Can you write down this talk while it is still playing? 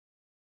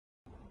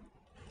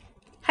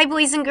Hi,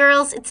 boys and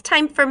girls. It's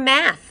time for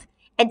math.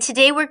 And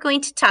today we're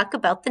going to talk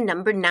about the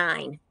number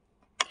 9.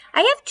 I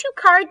have 2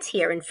 cards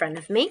here in front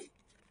of me.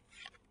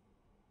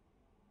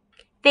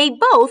 They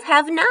both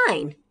have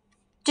 9.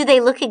 Do they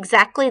look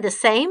exactly the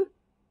same?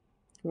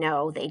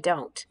 No, they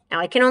don't. Now,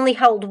 I can only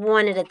hold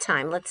one at a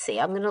time. Let's see.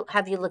 I'm going to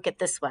have you look at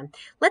this one.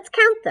 Let's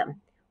count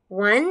them.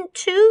 1,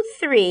 2,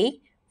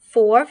 3,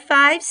 4,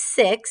 5,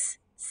 6,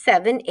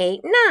 7,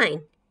 8,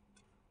 9.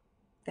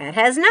 That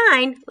has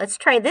 9. Let's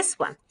try this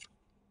one.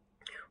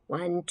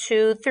 1,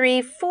 2,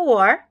 3,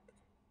 4,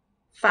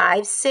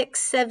 5, 6,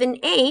 7,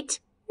 8,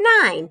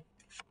 9.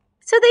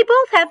 So they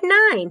both have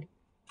 9.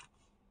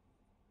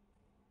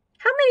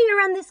 How many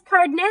are on this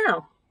card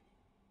now?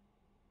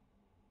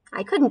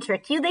 I couldn't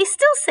trick you. They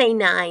still say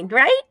 9,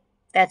 right?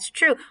 That's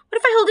true. What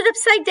if I hold it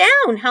upside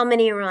down? How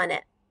many are on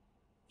it?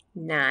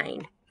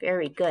 9.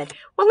 Very good.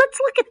 Well, let's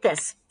look at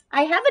this.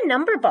 I have a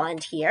number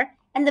bond here,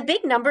 and the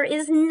big number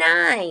is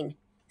 9.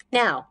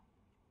 Now,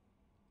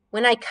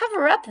 when I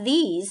cover up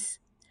these,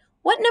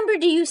 what number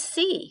do you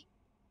see?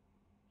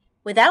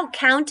 Without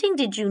counting,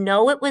 did you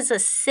know it was a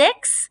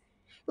 6?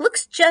 It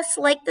looks just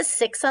like the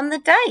 6 on the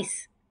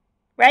dice,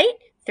 right?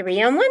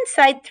 3 on one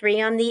side,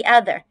 3 on the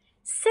other.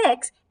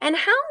 6, and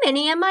how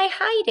many am I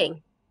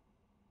hiding?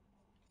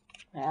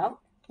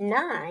 Well,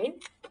 9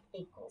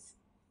 equals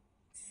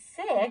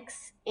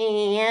 6,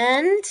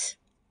 and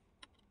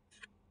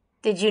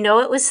did you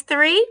know it was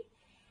 3?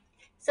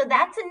 So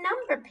that's a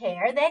number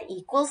pair that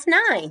equals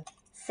 9,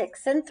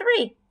 6 and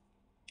 3.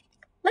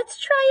 Let's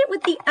try it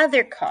with the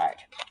other card.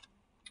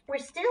 We're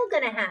still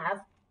going to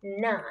have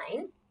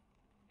 9,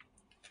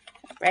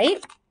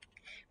 right?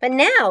 But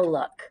now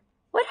look,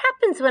 what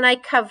happens when I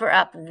cover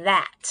up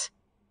that?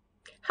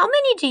 How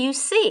many do you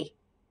see?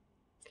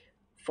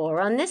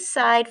 4 on this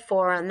side,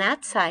 4 on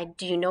that side.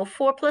 Do you know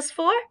 4 plus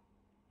 4?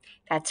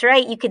 That's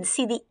right, you can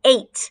see the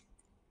 8.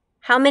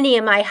 How many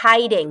am I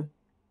hiding?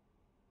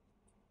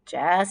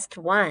 Just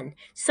 1.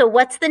 So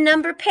what's the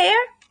number pair?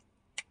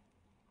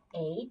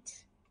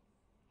 8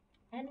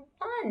 and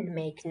 1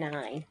 make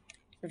 9.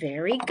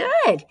 Very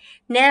good.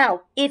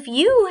 Now, if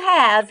you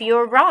have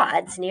your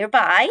rods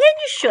nearby, and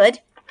you should,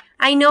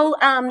 I know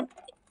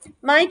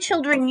my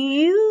children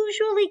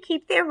usually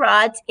keep their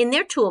rods in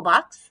their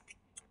toolbox.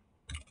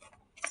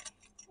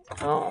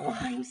 Oh,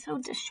 I'm so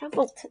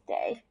disheveled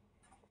today.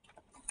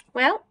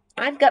 Well,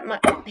 I've got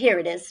my, oh, here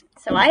it is.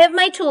 So I have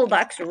my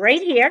toolbox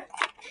right here,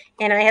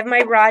 and I have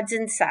my rods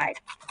inside.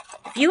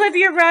 If you have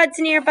your rods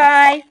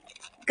nearby,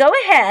 go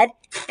ahead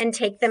and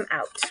take them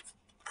out.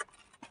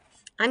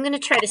 I'm going to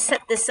try to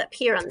set this up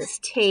here on this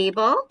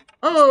table.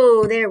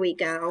 Oh, there we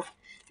go.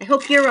 I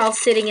hope you're all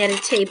sitting at a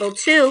table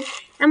too.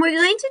 And we're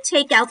going to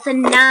take out the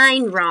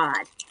 9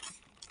 rod.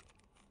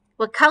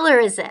 What color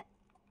is it?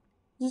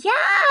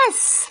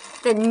 Yes,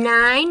 the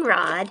 9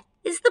 rod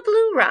is the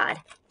blue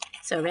rod.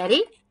 So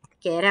ready?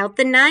 Get out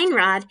the 9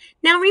 rod.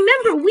 Now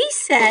remember, we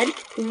said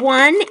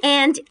 1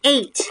 and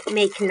 8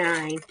 make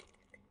 9.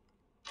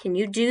 Can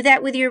you do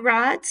that with your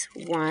rods?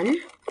 1,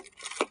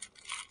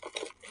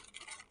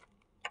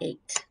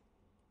 8.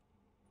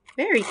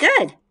 Very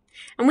good.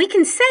 And we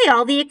can say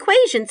all the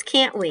equations,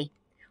 can't we?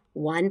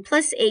 1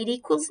 plus 8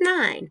 equals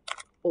 9.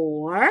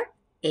 Or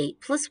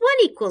 8 plus 1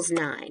 equals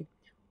 9.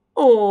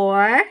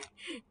 Or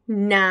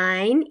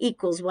 9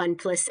 equals 1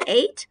 plus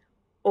 8.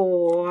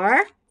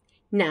 Or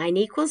 9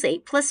 equals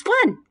 8 plus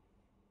 1.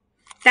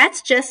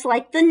 That's just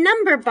like the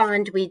number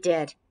bond we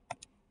did.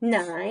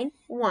 9,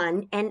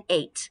 1, and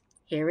 8.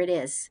 Here it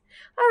is.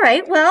 All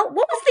right, well,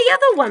 what was the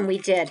other one we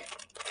did?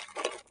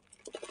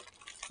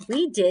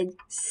 We did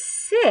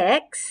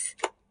 6,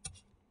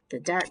 the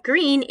dark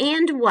green,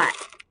 and what?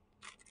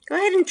 Go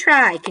ahead and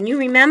try. Can you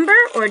remember,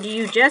 or do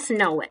you just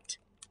know it?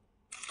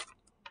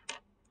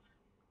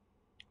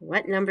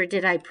 What number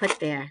did I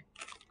put there?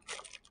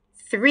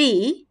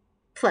 3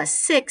 plus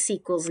 6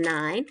 equals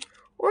 9,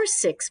 or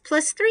 6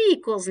 plus 3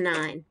 equals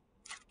 9,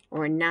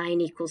 or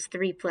 9 equals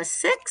 3 plus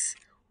 6,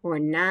 or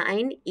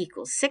 9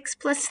 equals 6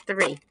 plus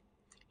 3.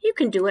 You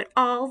can do it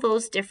all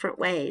those different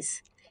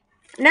ways.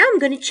 Now I'm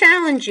going to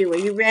challenge you. Are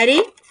you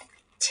ready?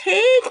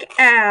 Take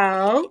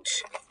out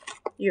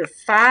your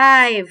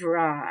 5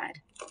 rod.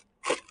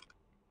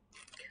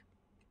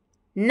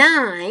 9,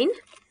 I'm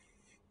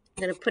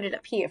going to put it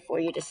up here for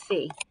you to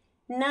see.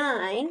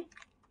 9,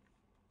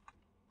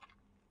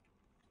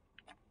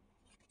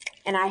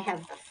 and I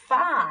have the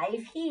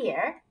 5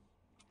 here.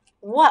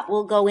 What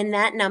will go in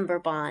that number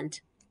bond?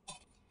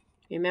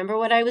 Remember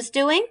what I was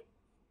doing?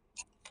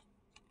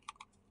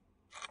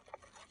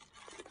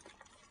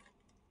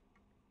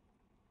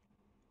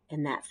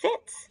 And that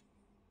fits.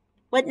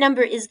 What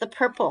number is the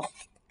purple?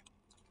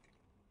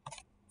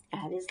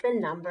 That is the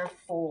number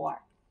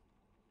 4.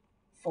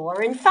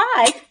 4 and 5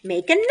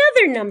 make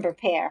another number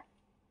pair.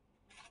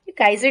 You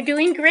guys are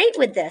doing great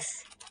with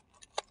this.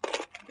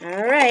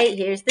 All right,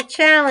 here's the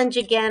challenge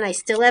again. I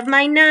still have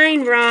my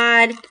 9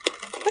 rod.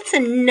 What's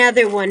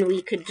another one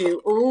we could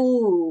do?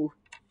 Ooh.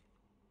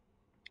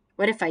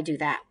 What if I do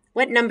that?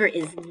 What number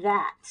is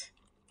that?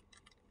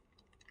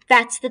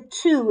 That's the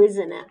 2,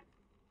 isn't it?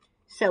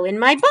 So in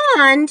my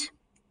bond,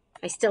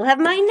 I still have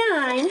my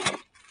 9.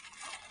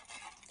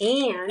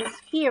 And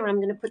here I'm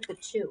going to put the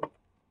 2.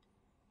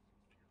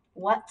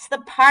 What's the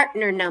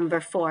partner number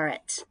for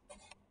it?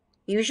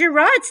 Use your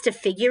rods to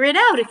figure it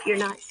out if you're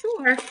not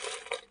sure.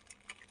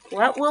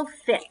 What will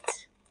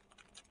fit?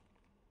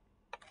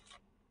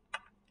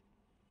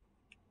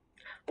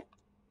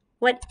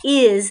 What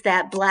is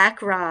that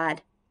black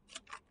rod?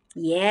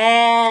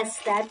 Yes,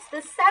 that's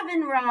the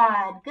 7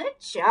 rod. Good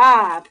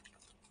job.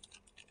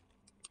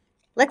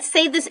 Let's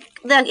say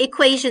the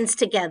equations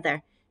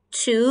together.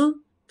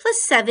 2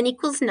 plus 7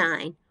 equals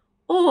 9.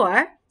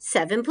 Or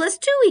 7 plus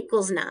 2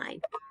 equals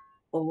 9.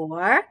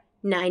 Or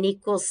 9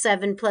 equals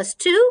 7 plus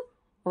 2.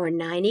 Or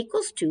 9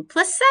 equals 2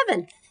 plus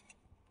 7.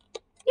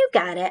 You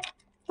got it.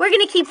 We're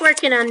going to keep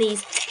working on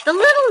these. The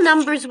little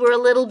numbers were a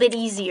little bit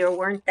easier,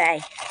 weren't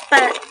they?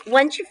 But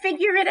once you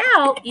figure it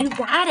out, you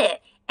got it.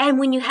 And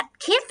when you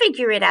can't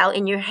figure it out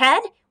in your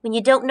head, when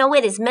you don't know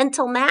it as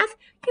mental math,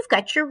 you've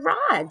got your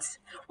rods.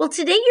 Well,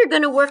 today you're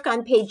going to work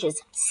on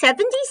pages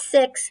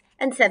 76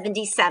 and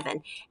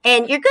 77.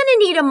 And you're going to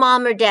need a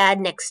mom or dad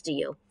next to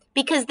you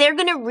because they're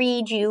going to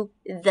read you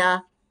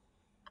the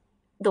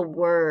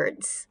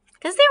words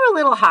because they're a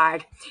little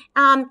hard.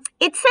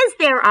 It says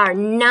there are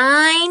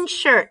 9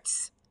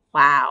 shirts.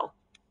 Wow.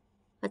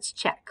 Let's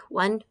check.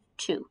 1,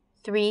 2,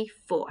 3,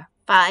 4,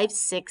 5,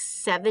 6,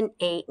 7,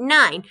 8,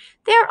 9.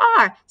 There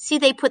are. See,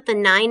 they put the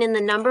 9 in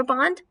the number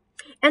bond.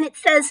 And it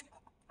says,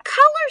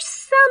 color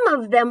some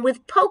of them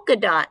with polka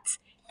dots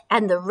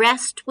and the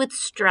rest with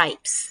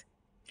stripes.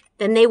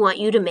 Then they want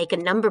you to make a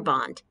number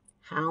bond.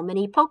 How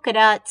many polka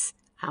dots?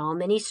 How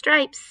many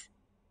stripes?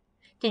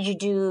 Did you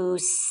do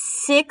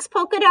 6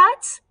 polka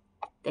dots?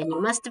 Then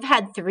you must have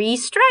had 3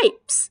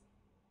 stripes.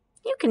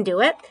 You can do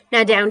it.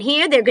 Now down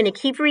here, they're going to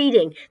keep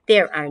reading.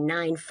 There are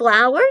 9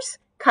 flowers.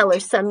 Color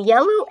some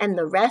yellow and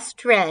the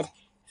rest red.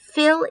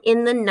 Fill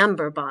in the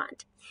number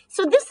bond.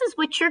 So this is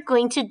what you're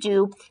going to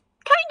do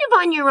kind of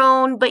on your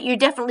own, but you're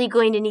definitely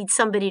going to need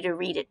somebody to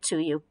read it to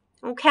you.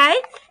 Okay?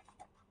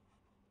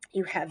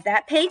 You have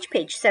that page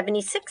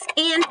 76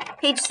 and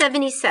page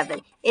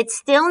 77. It's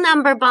still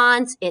number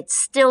bonds. It's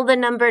still the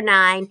number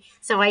 9.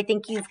 So I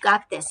think you've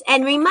got this.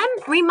 And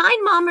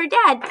remind mom or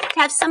dad to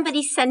have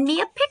somebody send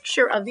me a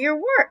picture of your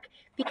work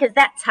because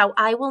that's how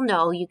I will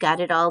know you got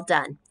it all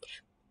done.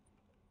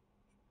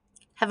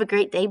 Have a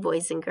great day,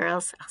 boys and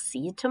girls. I'll see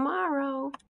you tomorrow.